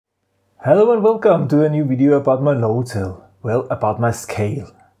Hello and welcome to a new video about my load cell. Well, about my scale.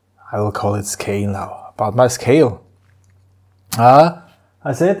 I will call it scale now. About my scale. I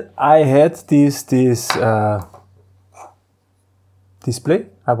said I had this display.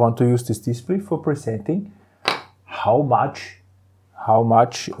 I want to use this display for presenting how much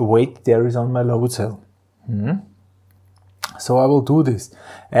weight there is on my load cell. So I will do this.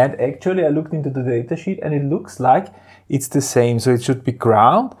 And actually I looked into the data sheet and it looks like it's the same. So it should be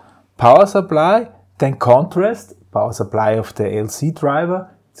ground, power supply, then contrast, power supply of the LC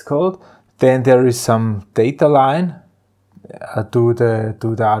driver, it's called. Then there is some data line to the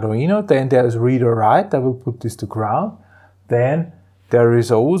Arduino. Then there is read or write. I will put this to ground. Then there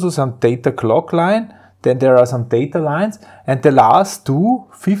is also some data clock line. Then there are some data lines. And the last two,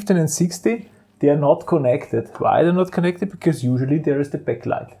 15 and 16, they are not connected. Why they're not connected? Because usually there is the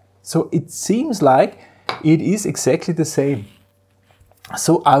backlight. So it seems like it is exactly the same.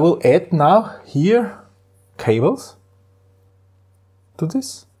 So I will add now here cables to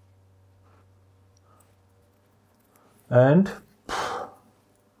this. And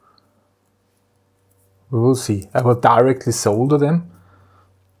we will see. I will directly solder them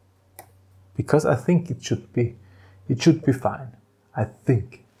because I think it should be fine. I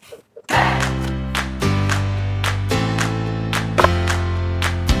think.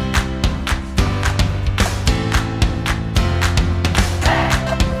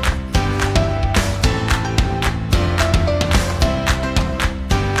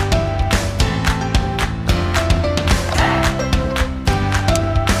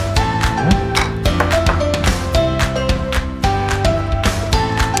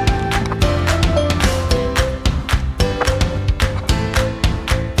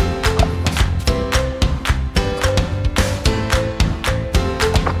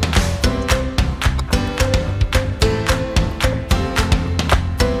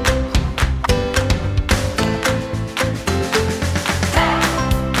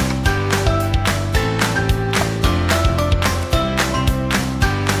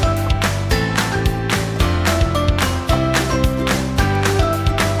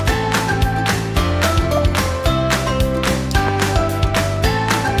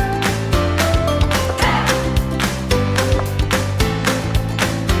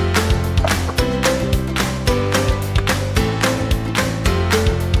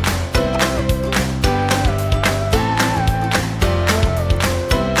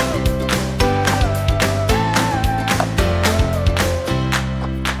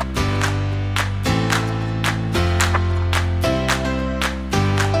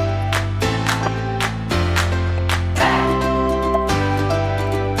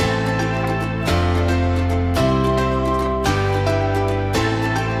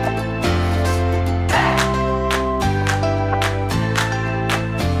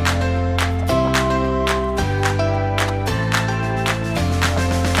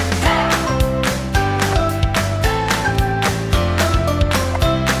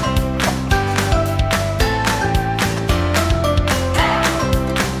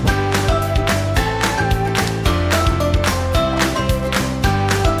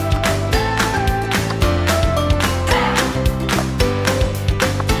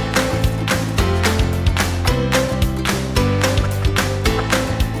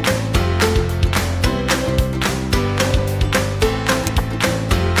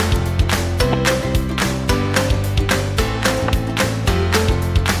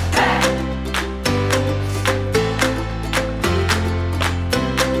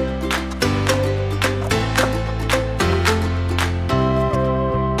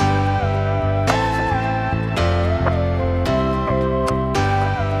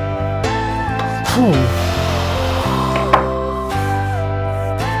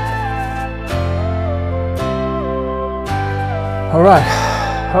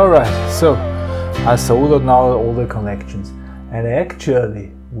 All right, so I soldered now all the connections, and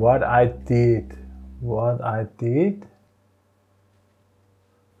actually what I did,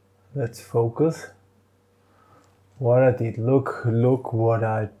 let's focus, what I did, look what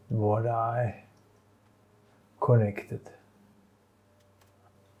I connected.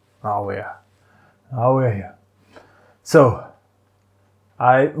 Now we're here. So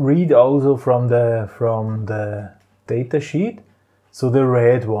I read also from the data sheet. So the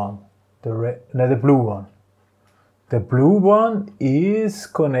red one, the blue one. The blue one is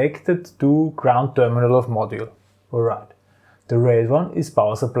connected to ground terminal of module. All right. The red one is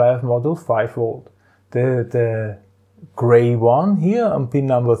power supply of module 5 volt. The gray one here on pin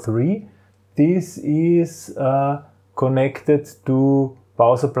number 3, this is connected to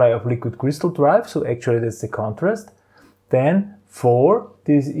power supply of liquid crystal drive. So actually that's the contrast. Then 4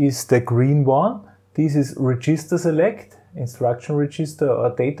 this is the green one. This is register select, instruction register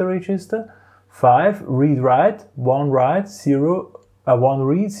or data register. 5 read write, 1 write, 1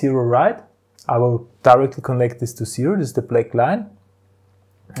 read, 0 write. I will directly connect this to 0. This is the black line.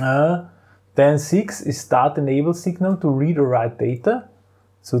 Then 6 is start enable signal to read or write data.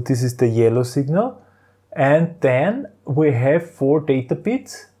 So this is the yellow signal. And then we have 4 data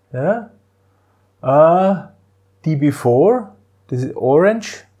bits. Yeah. DB4, this is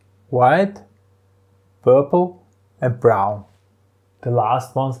orange, white, purple and brown. The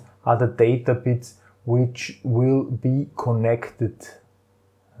last ones are the data bits which will be connected.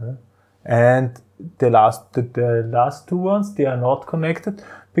 And the last 2 ones, they are not connected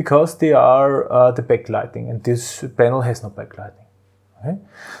because they are the backlighting, and this panel has no backlighting. Okay.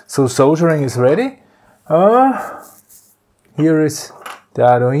 So soldering is ready. Here is the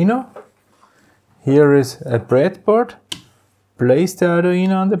Arduino. Here is a breadboard. Place the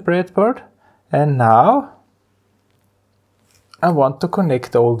Arduino on the breadboard. And now I want to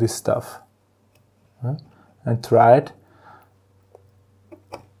connect all this stuff. And try it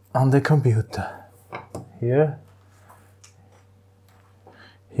on the computer. Here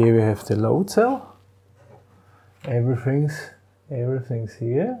we have the load cell. Everything's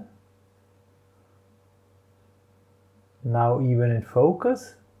here. Now even in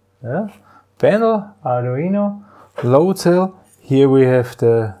focus. Yeah. Panel, Arduino, load cell. Here we have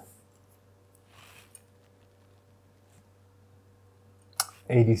the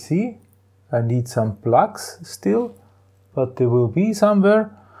ADC. I need some plugs still, but they will be somewhere.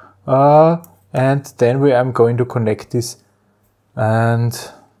 And then I'm going to connect this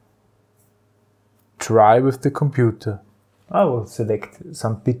and try with the computer. I will select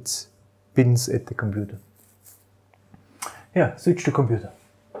some pins at the computer. Yeah, switch to computer.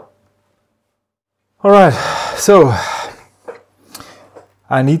 Alright, so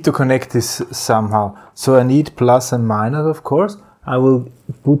I need to connect this somehow. So I need plus and minus, of course. I will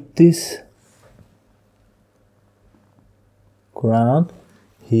put this ground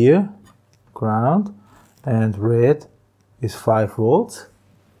here, ground, and red is 5 volts.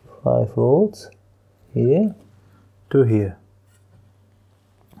 5 volts here to here.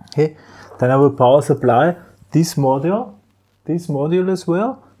 Okay, then I will power supply this module as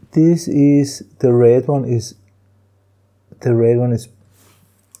well. This is the red one is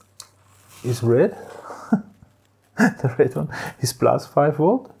red. The red one is plus 5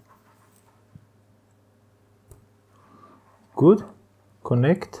 volt. Good.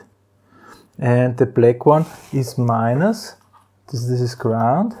 Connect. And the black one is minus. This is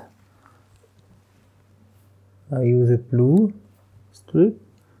ground. I use a blue strip.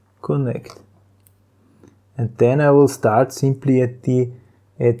 Connect. And then I will start simply at the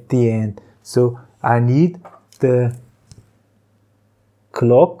end. So I need the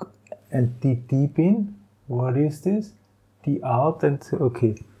clock and the D pin. What is this? The out and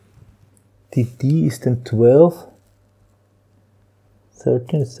okay. The D is then 12.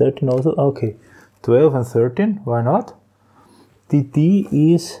 13 also. Okay. 12 and 13. Why not? The D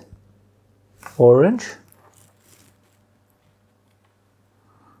is orange.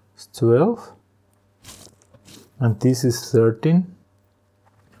 It's 12. And this is 13.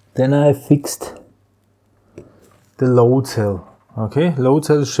 Then I fixed the load cell. Okay, load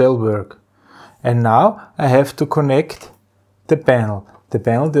cell shall work. And now I have to connect the panel. The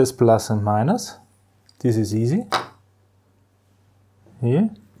panel does plus and minus. This is easy.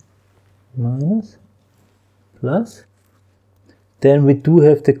 Here, minus, plus. Then we do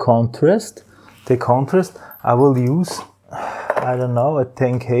have the contrast. The contrast I will use, I don't know, a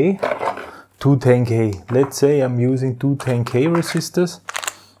 10K, 2 10K. Let's say I'm using 2 10K resistors.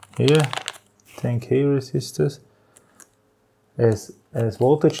 Here, 10K resistors as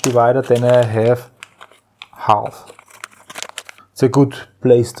voltage divider, then I have half. It's a good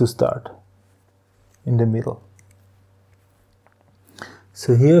place to start, in the middle.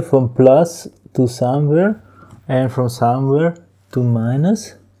 So here from plus to somewhere and from somewhere to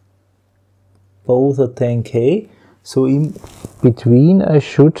minus, both are 10K. So in between I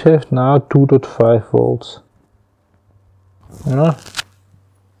should have now 2.5 volts. You know?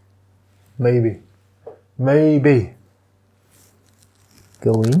 Maybe.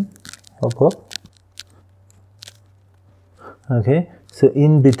 Go in, hop. Okay, so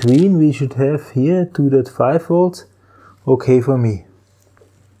in between we should have here 2.5 volts. Okay for me.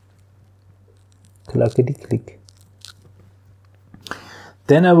 Clickety click.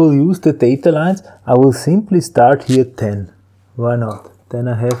 Then I will use the data lines. I will simply start here 10. Why not? Then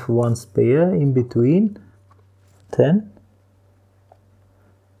I have one spare in between. 10.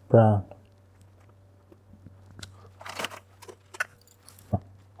 Brown.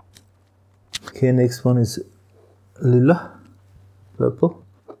 Okay, next one is lila, purple,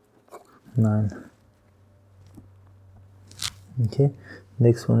 9. Okay,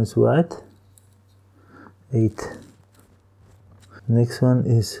 next one is white, 8. Next one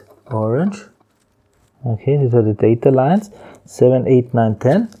is orange. Okay, these are the data lines, 7, 8, 9,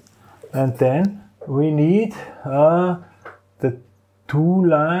 10. And then we need the 2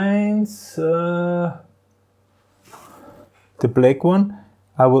 lines, the black one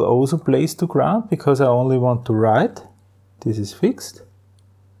I will also place to ground because I only want to write. This is fixed.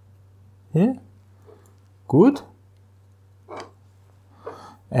 Yeah, good.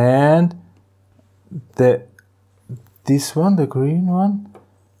 And this one, the green one,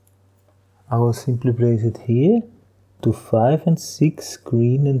 I will simply place it here to 5 and 6,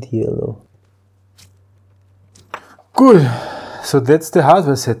 green and yellow. Good, so that's the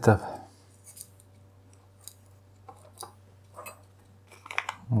hardware setup.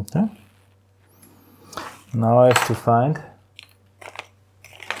 Okay. Now I have to find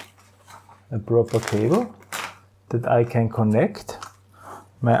a proper cable that I can connect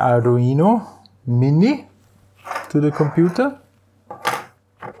my Arduino Mini to the computer.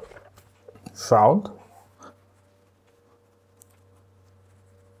 Sound.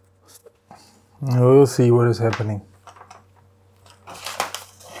 We'll see what is happening.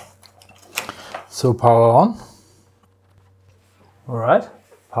 So power on. Alright,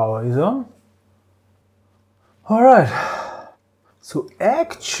 power is on. Alright, so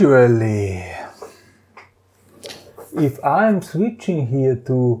actually, if I'm switching here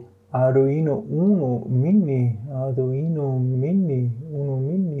to Arduino Uno Mini, Uno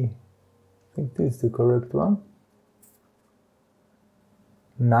Mini, I think this is the correct one.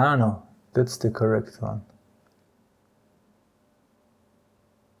 Nano, that's the correct one.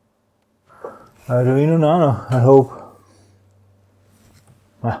 Arduino Nano, I hope.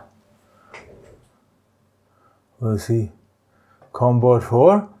 We'll see. COM board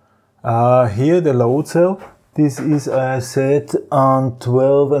 4. Here the load cell. This is set on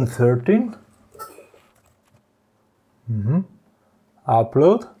 12 and 13.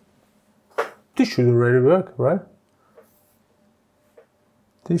 Upload. This should already work, right?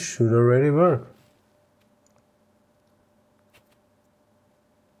 This should already work.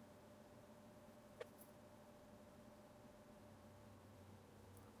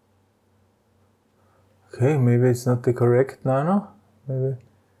 Okay, maybe it's not the correct nano. Maybe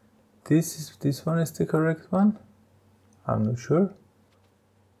this one is the correct one. I'm not sure.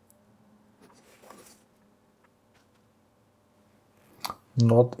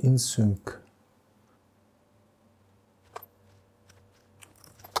 Not in sync.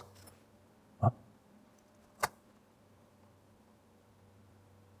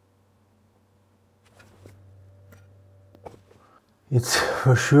 It's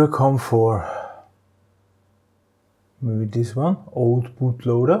for sure COM 4. Maybe this one, old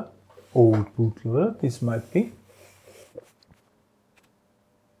bootloader. Old bootloader, this might be.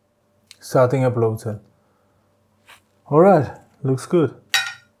 Starting up load cell. Alright, looks good.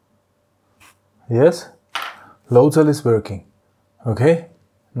 Yes, load cell is working. Okay,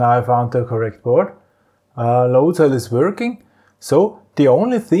 now I found the correct board. Load cell is working. So the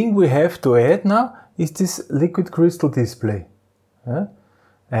only thing we have to add now is this liquid crystal display.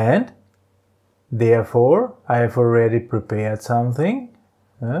 And therefore, I have already prepared something,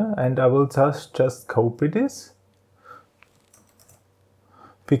 and I will just copy this,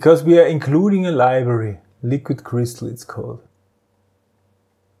 because we are including a library, liquid crystal it's called.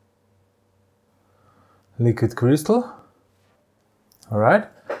 Liquid crystal, alright.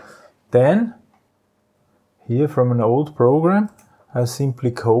 Then, here from an old program, I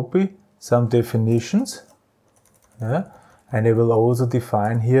simply copy some definitions, and I will also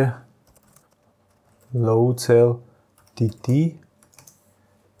define here load cell DT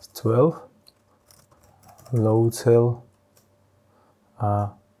 12, load cell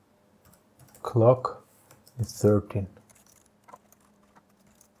clock is 13.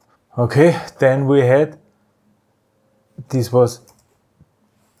 Okay, then we had, this was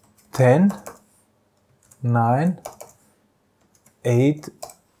 10, 9, 8,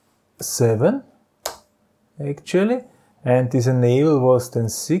 7 actually, and this enable was then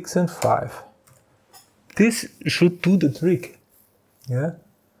 6 and 5. This should do the trick. Yeah,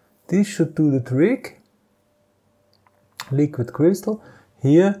 this should do the trick. Liquid crystal.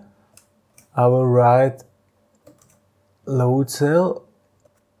 Here I will write load cell.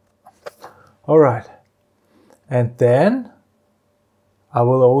 Alright, and then I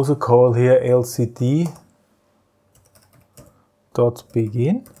will also call here lcd.begin,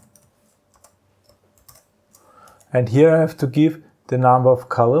 and here I have to give the number of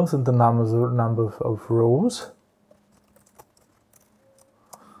columns and the number of rows.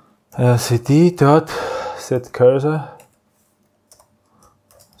 LCD dot set cursor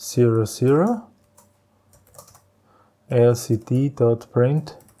 00 LCD dot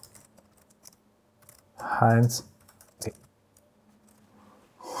print Heinz.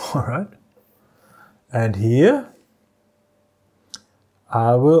 All right, and here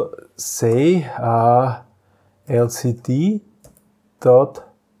I will say LCD dot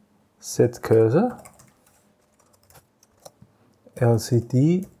set cursor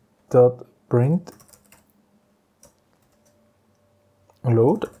LCD dot print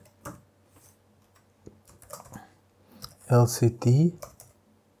load LCD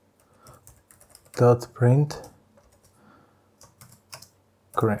dot print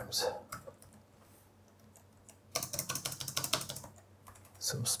grams.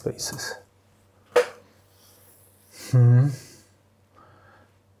 Some spaces.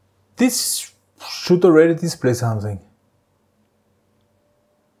 This should already display something.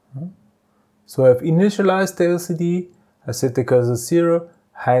 So I've initialized the LCD, I set the cursor 0,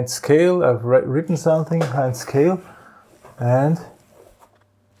 Heinz scale, I've written something, Heinz scale, and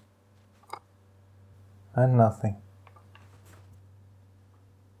nothing.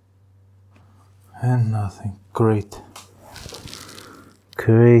 And nothing. Great.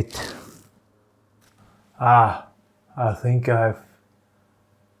 Great. I think I have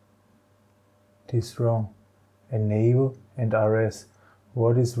this wrong. Enable and RS.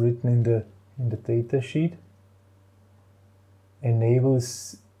 What is written in the data sheet? Enable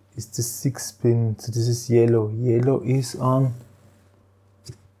is the 6-pin, so this is yellow. Yellow is on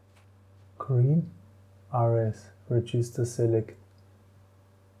green. RS, register select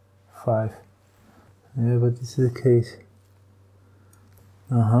 5. Yeah, but this is the case.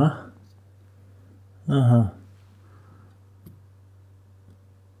 Haha!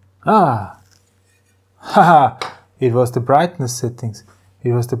 It was the brightness settings.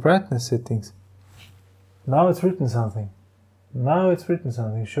 It was the brightness settings. Now it's written something. Now it's written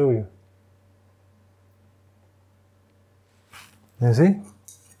something. Show you. You see?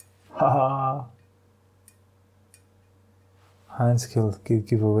 Haha! Heinz scale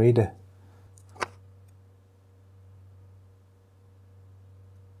give away the.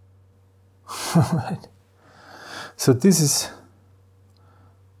 Right. So this is.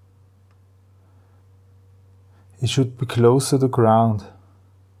 It should be closer to ground.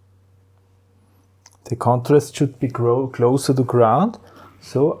 The contrast should be closer to ground.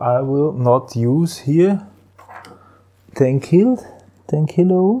 So I will not use here 10 kilo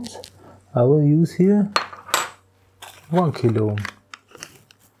ohms. I will use here 1 kilo ohm.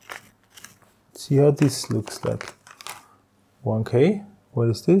 See how this looks like. 1K. What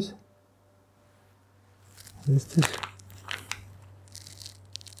is this? What is this?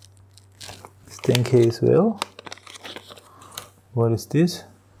 It's 10K as well. What is this?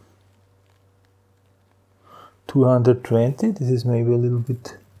 220. This is maybe a little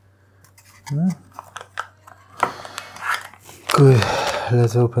bit. Good.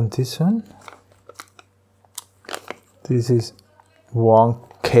 Let's open this one. This is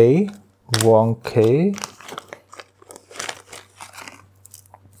 1K. 1K.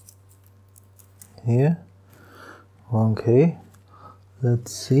 Here. 1K.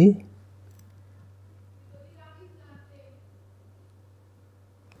 Let's see.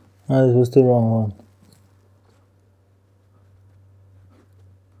 This was the wrong one.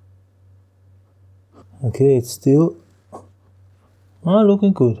 Okay, it's still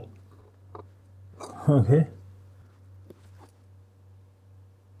looking good. Okay.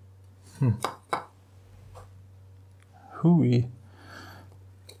 Hooey.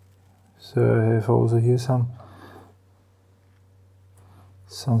 So I have also here some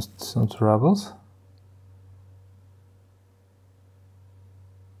troubles.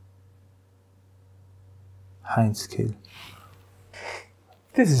 Heinz scale.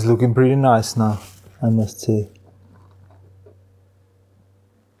 This is looking pretty nice now, I must say.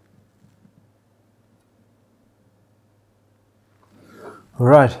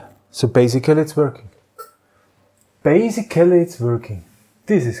 Alright, so basically it's working. Basically it's working.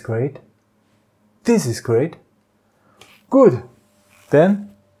 This is great. This is great. Good.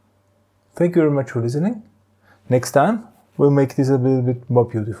 Then, thank you very much for listening. Next time, we'll make this a little bit more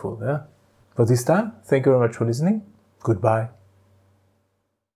beautiful. Yeah? For this time, thank you very much for listening. Goodbye.